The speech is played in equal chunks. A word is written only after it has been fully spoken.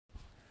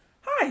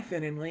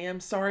Finn and Liam.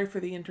 Sorry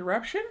for the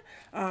interruption,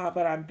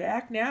 but I'm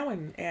back now,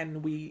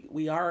 and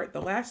we are at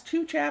the last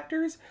two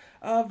chapters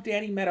of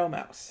Danny Meadow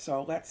Mouse.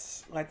 So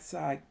let's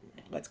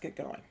get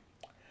going.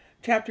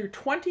 Chapter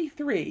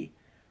 23,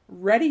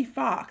 Reddy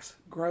Fox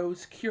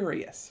Grows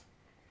Curious.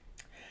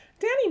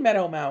 Danny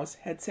Meadow Mouse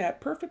had sat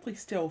perfectly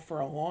still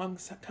for a long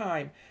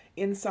time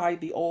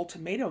inside the old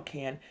tomato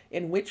can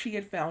in which he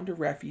had found a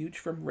refuge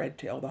from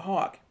Redtail the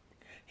Hawk.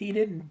 He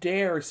didn't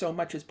dare so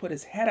much as put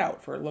his head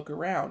out for a look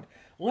around,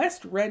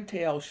 lest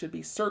Redtail should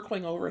be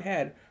circling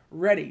overhead,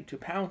 ready to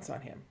pounce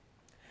on him.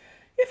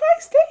 "If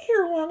I stay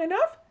here long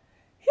enough,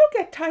 he'll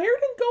get tired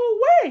and go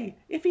away,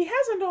 if he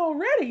hasn't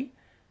already,"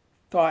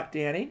 thought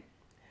Danny.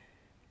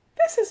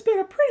 "This has been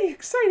a pretty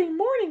exciting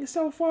morning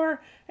so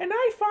far, and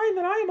I find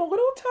that I am a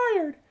little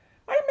tired.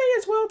 I may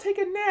as well take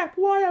a nap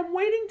while I'm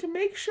waiting to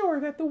make sure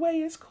that the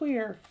way is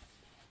clear."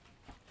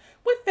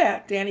 With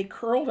that, Danny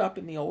curled up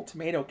in the old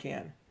tomato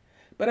can.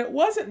 But it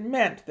wasn't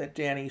meant that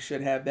Danny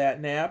should have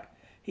that nap.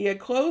 He had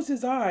closed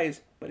his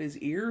eyes, but his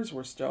ears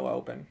were still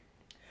open.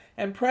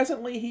 And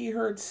presently he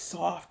heard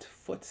soft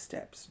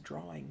footsteps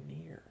drawing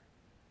near.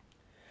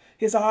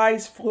 His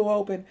eyes flew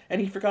open, and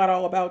he forgot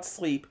all about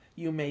sleep,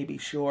 you may be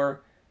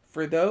sure,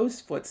 for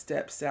those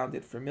footsteps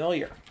sounded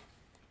familiar.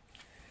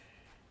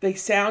 They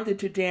sounded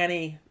to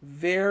Danny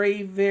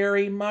very,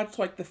 very much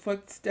like the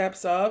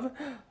footsteps of,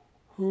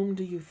 whom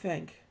do you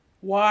think?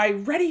 Why,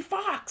 Reddy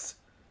Fox!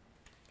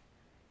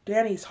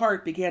 Danny's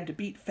heart began to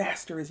beat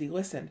faster as he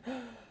listened.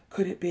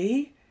 Could it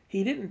be?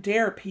 He didn't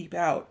dare peep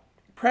out.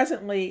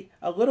 Presently,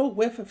 a little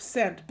whiff of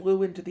scent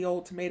blew into the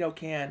old tomato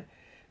can.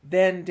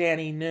 Then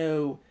Danny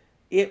knew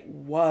it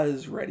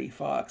was Reddy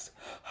Fox.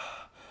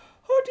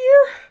 "Oh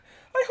dear,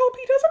 I hope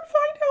he doesn't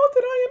find out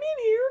that I am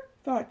in here,"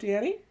 thought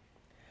Danny.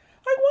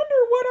 "I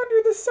wonder what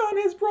under the sun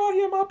has brought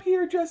him up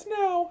here just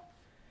now."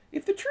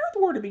 If the truth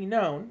were to be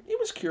known, it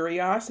was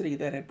curiosity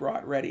that had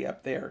brought Reddy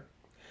up there.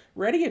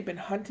 Reddy had been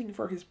hunting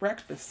for his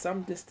breakfast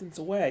some distance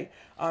away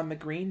on the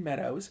Green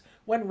Meadows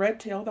when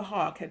Redtail the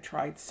Hawk had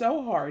tried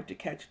so hard to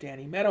catch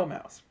Danny Meadow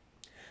Mouse.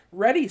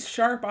 Reddy's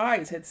sharp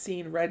eyes had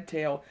seen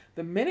Redtail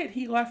the minute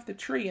he left the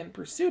tree in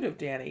pursuit of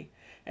Danny,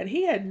 and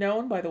he had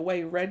known by the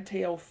way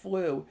Redtail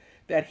flew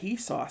that he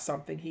saw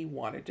something he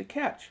wanted to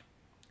catch.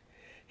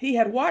 He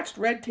had watched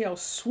Redtail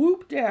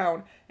swoop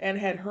down and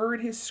had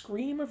heard his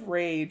scream of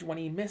rage when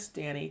he missed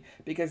Danny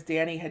because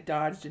Danny had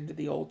dodged into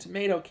the old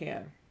tomato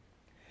can.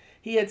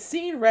 He had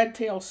seen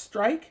Redtail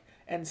strike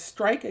and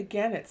strike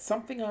again at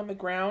something on the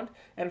ground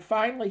and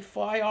finally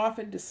fly off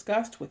in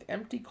disgust with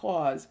empty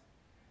claws.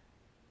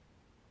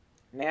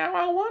 "Now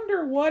I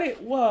wonder what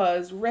it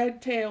was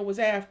Redtail was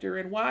after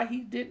and why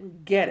he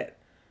didn't get it,"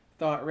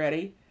 thought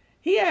Reddy.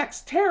 "He acts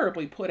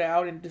terribly put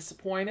out and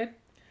disappointed.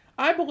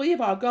 I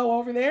believe I'll go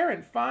over there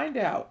and find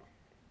out."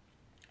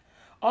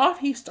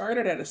 Off he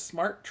started at a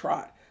smart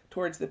trot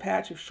towards the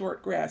patch of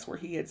short grass where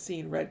he had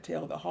seen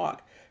Redtail the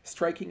Hawk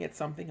striking at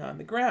something on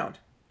the ground.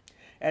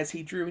 As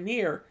he drew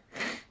near,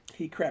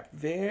 he crept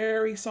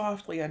very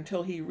softly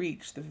until he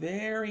reached the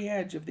very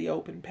edge of the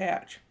open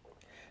patch.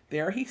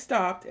 There he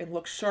stopped and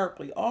looked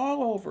sharply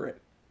all over it.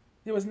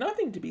 There was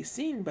nothing to be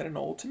seen but an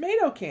old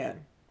tomato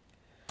can.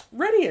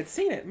 Reddy had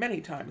seen it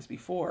many times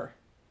before.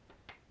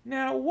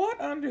 Now what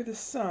under the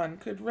sun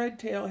could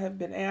Redtail have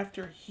been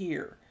after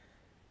here,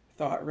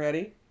 thought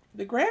Reddy.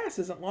 The grass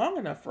isn't long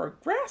enough for a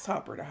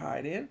grasshopper to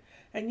hide in,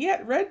 and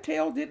yet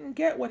Redtail didn't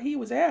get what he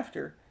was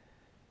after.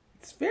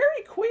 It's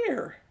very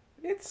queer.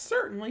 It's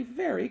certainly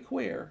very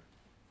queer.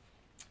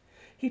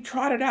 He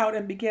trotted out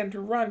and began to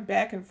run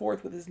back and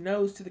forth with his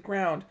nose to the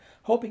ground,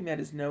 hoping that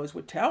his nose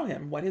would tell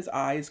him what his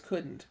eyes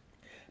couldn't.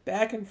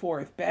 Back and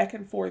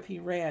forth he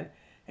ran,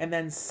 and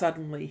then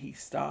suddenly he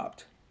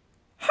stopped.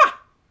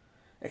 "Ha!"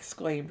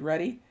 exclaimed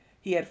Reddy.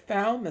 He had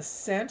found the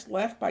scent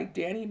left by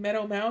Danny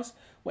Meadow Mouse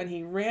when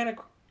he ran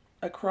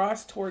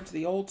across towards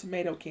the old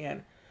tomato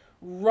can.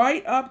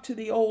 Right up to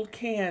the old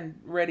can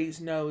Reddy's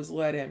nose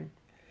led him.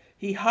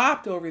 He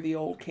hopped over the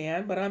old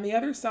can, but on the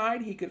other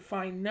side he could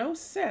find no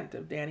scent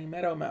of Danny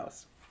Meadow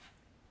Mouse.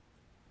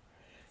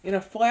 In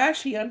a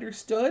flash he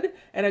understood,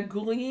 and a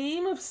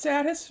gleam of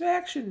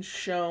satisfaction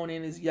shone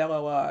in his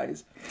yellow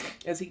eyes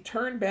as he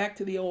turned back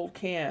to the old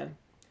can.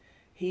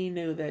 He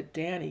knew that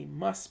Danny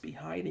must be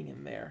hiding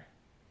in there.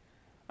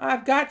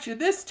 "I've got you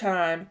this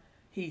time,"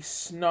 he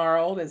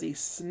snarled as he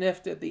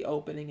sniffed at the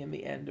opening in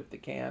the end of the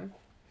can.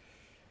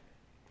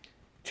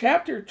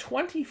 Chapter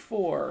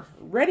 24,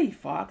 Reddy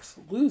Fox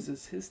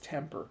Loses His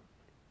Temper.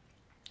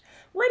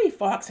 Reddy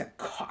Fox had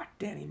caught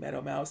Danny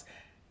Meadow Mouse,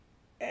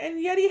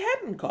 and yet he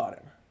hadn't caught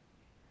him.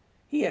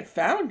 He had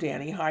found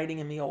Danny hiding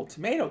in the old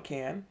tomato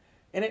can,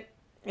 and it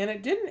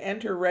didn't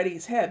enter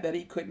Reddy's head that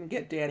he couldn't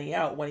get Danny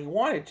out when he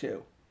wanted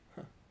to.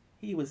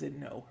 He was in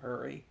no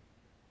hurry.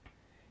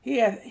 He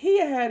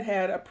had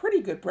had a pretty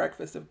good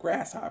breakfast of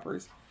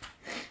grasshoppers,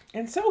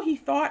 and so he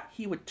thought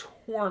he would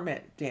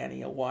torment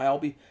Danny a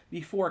while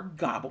before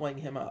gobbling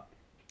him up.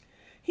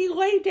 He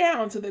lay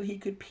down so that he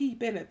could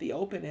peep in at the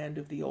open end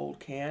of the old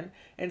can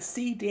and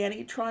see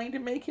Danny trying to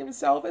make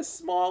himself as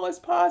small as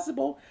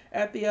possible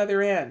at the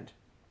other end.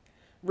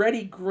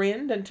 Reddy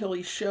grinned until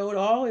he showed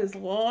all his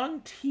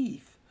long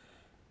teeth.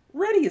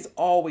 Reddy is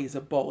always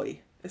a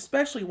bully,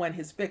 especially when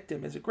his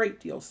victim is a great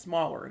deal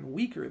smaller and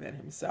weaker than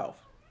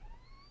himself.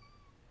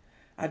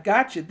 "I've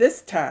got you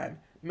this time,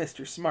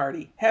 Mr.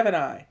 Smarty, haven't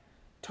I?"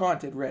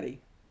 taunted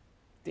Reddy.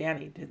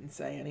 Danny didn't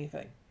say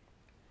anything.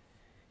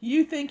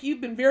 "You think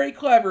you've been very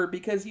clever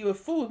because you have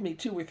fooled me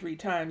 2 or 3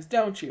 times,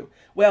 don't you?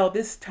 Well,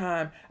 this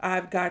time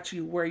I've got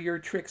you where your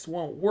tricks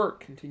won't work,"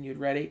 continued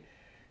Reddy.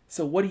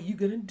 "So what are you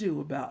going to do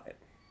about it?"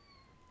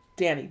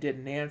 Danny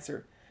didn't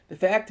answer. The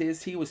fact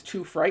is, he was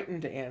too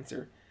frightened to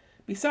answer.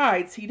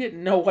 Besides, he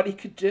didn't know what he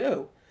could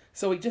do.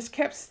 So he just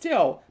kept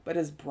still, but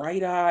his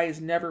bright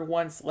eyes never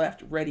once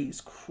left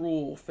Reddy's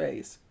cruel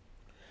face.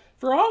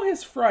 For all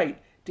his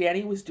fright,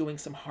 Danny was doing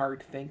some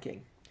hard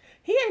thinking.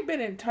 He had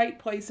been in tight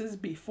places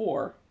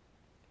before.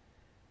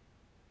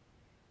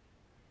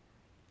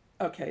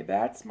 Okay,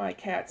 that's my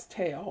cat's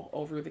tail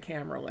over the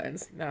camera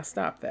lens. Now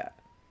stop that.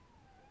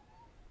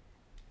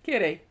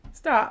 Kitty,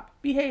 stop.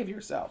 Behave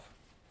yourself.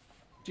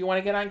 Do you want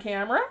to get on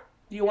camera?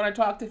 Do you want to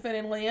talk to Finn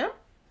and Liam?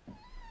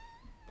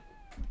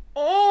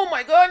 Oh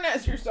my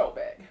goodness, you're so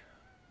big.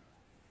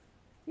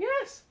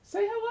 Yes,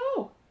 say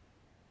hello.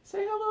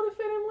 Say hello to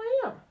Finn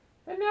and Liam.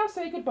 And now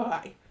say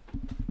goodbye.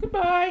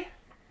 Goodbye.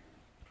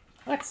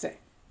 Let's see.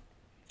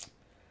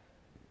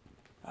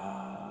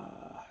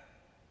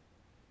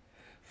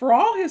 For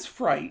all his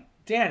fright,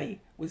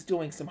 Danny was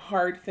doing some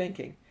hard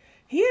thinking.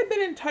 He had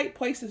been in tight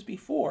places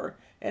before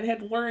and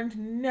had learned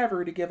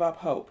never to give up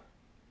hope.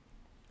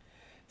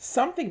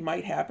 Something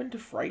might happen to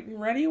frighten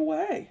Reddy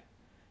away.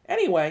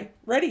 Anyway,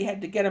 Reddy had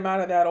to get him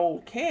out of that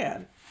old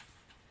can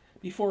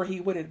before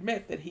he would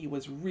admit that he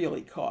was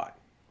really caught.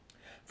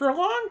 For a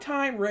long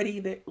time,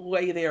 Reddy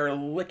lay there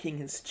licking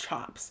his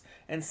chops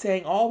and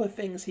saying all the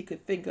things he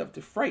could think of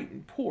to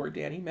frighten poor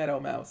Danny Meadow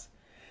Mouse.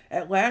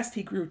 At last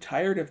he grew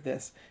tired of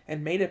this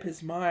and made up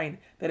his mind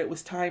that it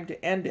was time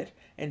to end it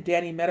and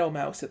Danny Meadow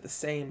Mouse at the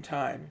same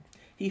time.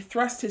 He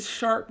thrust his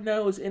sharp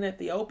nose in at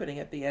the opening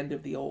at the end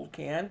of the old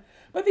can,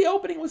 but the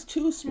opening was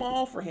too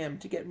small for him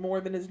to get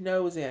more than his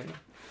nose in,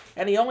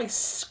 and he only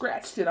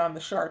scratched it on the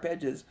sharp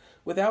edges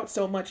without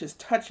so much as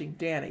touching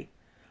Danny.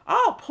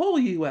 "I'll pull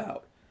you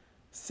out,"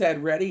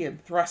 said Reddy,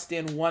 and thrust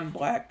in one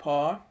black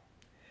paw.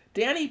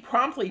 Danny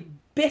promptly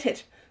bit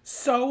it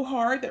so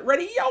hard that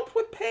Reddy yelped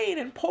with pain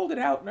and pulled it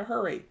out in a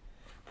hurry.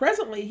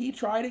 Presently he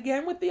tried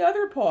again with the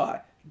other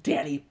paw.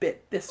 Danny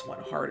bit this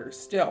one harder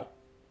still,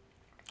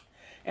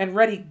 and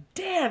Reddy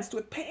danced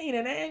with pain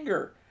and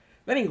anger.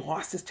 Then he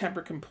lost his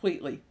temper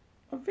completely,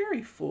 a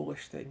very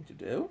foolish thing to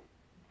do,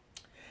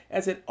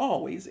 as it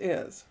always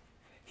is.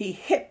 He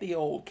hit the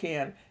old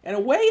can, and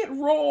away it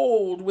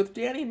rolled with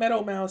Danny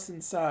Meadow Mouse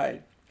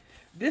inside.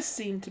 This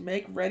seemed to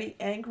make Reddy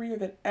angrier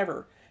than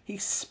ever. He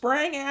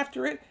sprang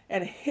after it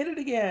and hit it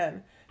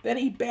again. Then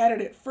he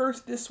batted it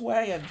first this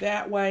way and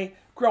that way,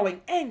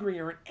 growing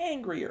angrier and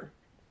angrier.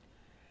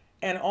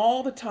 And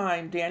all the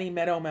time Danny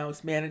Meadow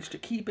Mouse managed to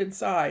keep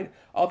inside,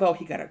 although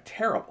he got a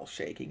terrible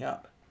shaking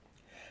up.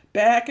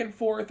 Back and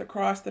forth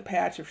across the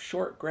patch of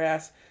short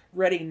grass,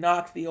 Reddy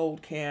knocked the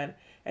old can,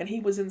 and he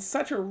was in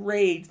such a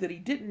rage that he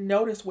didn't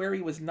notice where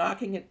he was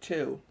knocking it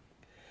to.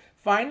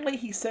 Finally,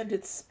 he sent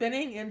it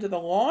spinning into the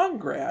long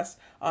grass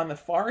on the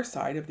far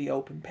side of the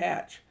open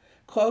patch,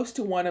 close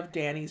to one of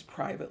Danny's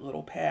private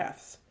little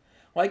paths.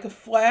 Like a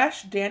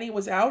flash, Danny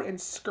was out and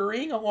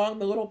scurrying along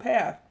the little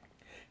path.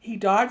 He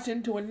dodged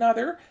into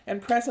another,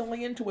 and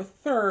presently into a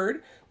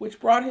third, which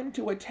brought him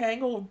to a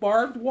tangle of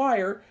barbed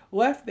wire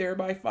left there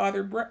by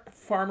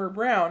Farmer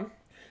Brown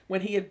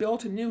when he had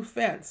built a new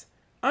fence.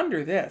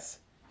 Under this,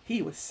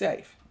 he was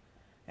safe.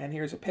 And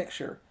here's a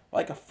picture.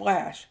 Like a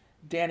flash,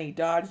 Danny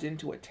dodged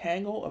into a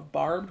tangle of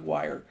barbed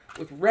wire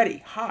with Reddy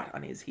hot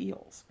on his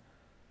heels.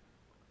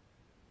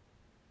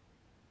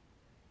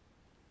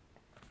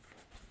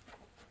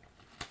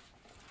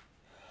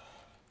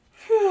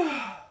 Phew!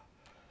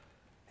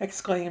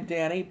 Exclaimed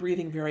Danny,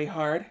 breathing very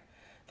hard.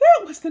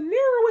 "That was the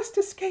narrowest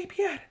escape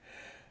yet.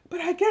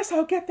 But I guess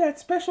I'll get that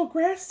special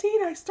grass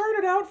seed I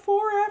started out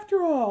for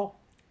after all."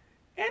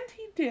 And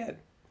he did.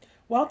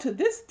 Well, to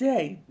this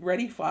day,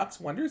 Reddy Fox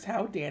wonders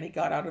how Danny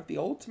got out of the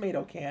old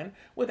tomato can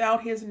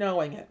without his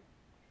knowing it.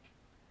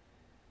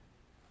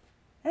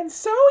 And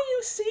so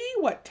you see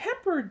what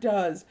temper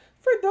does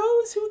for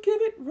those who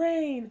give it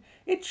rein.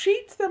 It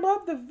cheats them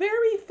of the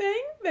very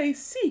thing they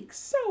seek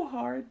so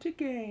hard to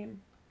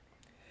gain.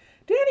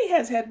 Danny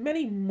has had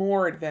many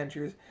more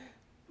adventures,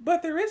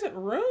 but there isn't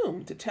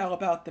room to tell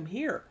about them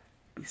here.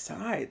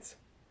 Besides,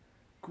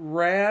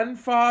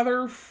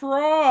 Grandfather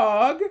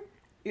Frog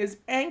is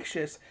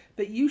anxious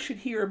that you should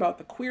hear about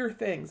the queer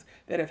things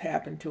that have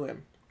happened to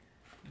him.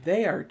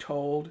 They are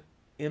told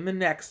in the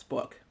next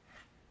book.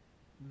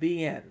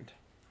 The end.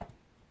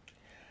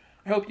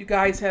 I hope you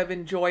guys have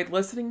enjoyed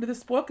listening to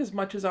this book as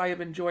much as I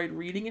have enjoyed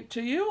reading it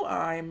to you.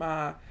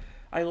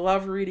 I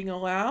love reading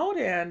aloud,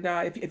 and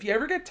if you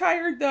ever get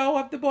tired though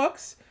of the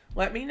books,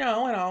 let me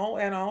know,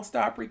 and I'll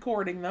stop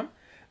recording them.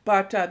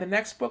 But the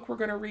next book we're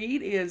going to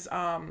read is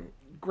The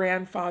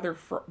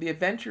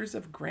Adventures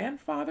of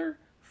Grandfather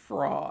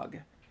frog.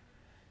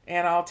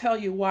 And I'll tell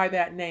you why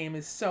that name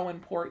is so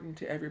important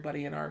to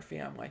everybody in our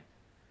family.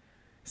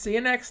 See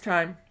you next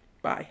time.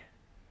 Bye.